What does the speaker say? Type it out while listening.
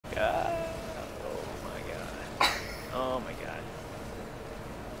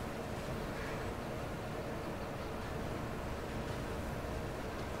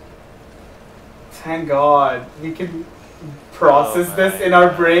Thank God we can process Oh this my in our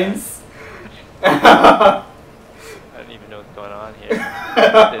God. brains. I don't even know what's going on here.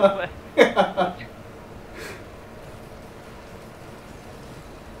 This way.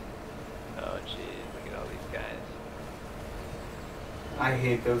 Oh jeez, look at all these guys. I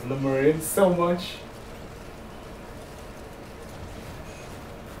hate those Lemurians so much.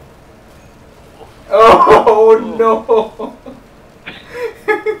 Oh no!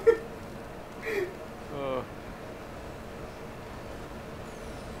 Oh.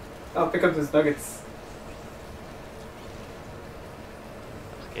 I'll pick up those nuggets.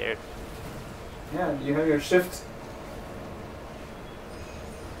 I'm scared. Yeah, you have your shift.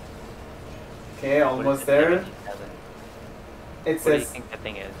 Okay, almost there. 17,000. It What do you says think that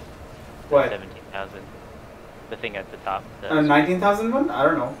thing is? what? 17,000. The thing at the top. The 19,000 one? I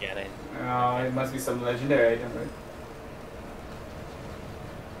don't know. Yeah, It must be some legendary item, right?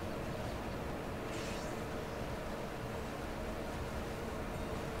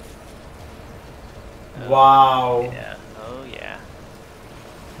 Oh, Wow. Yeah. Oh yeah.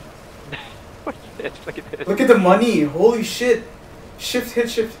 What's this? Look at this. Look at the money. Holy shit. Shift, hit,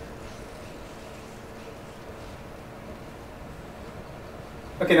 shift.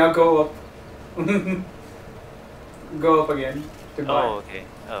 Okay, now go up. Go up again to buy. Oh, okay.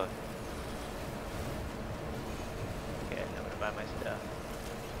 Oh. Okay, I'm gonna buy my stuff.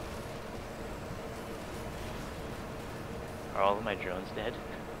 Are all of my drones dead?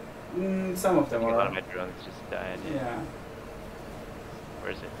 Some of them A lot are. of my drones just died. Yeah,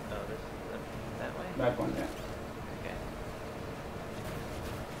 Where is it? Oh, this that way? that one, yeah. Okay.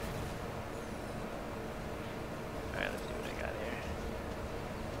 Alright, let's see what I got here.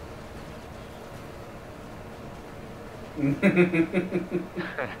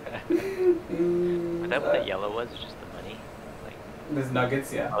 Was that what the yellow was? Just the money? Like, There's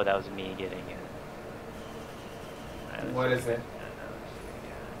nuggets, yeah. oh, that was me getting it. Alright, What is it? I don't know, let's see what we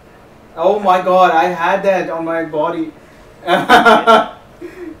got. Oh my god, I had that on my body. Chance.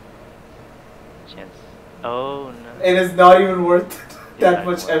 Oh no. It is not even worth It's that not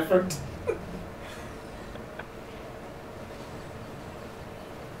much worth it. effort.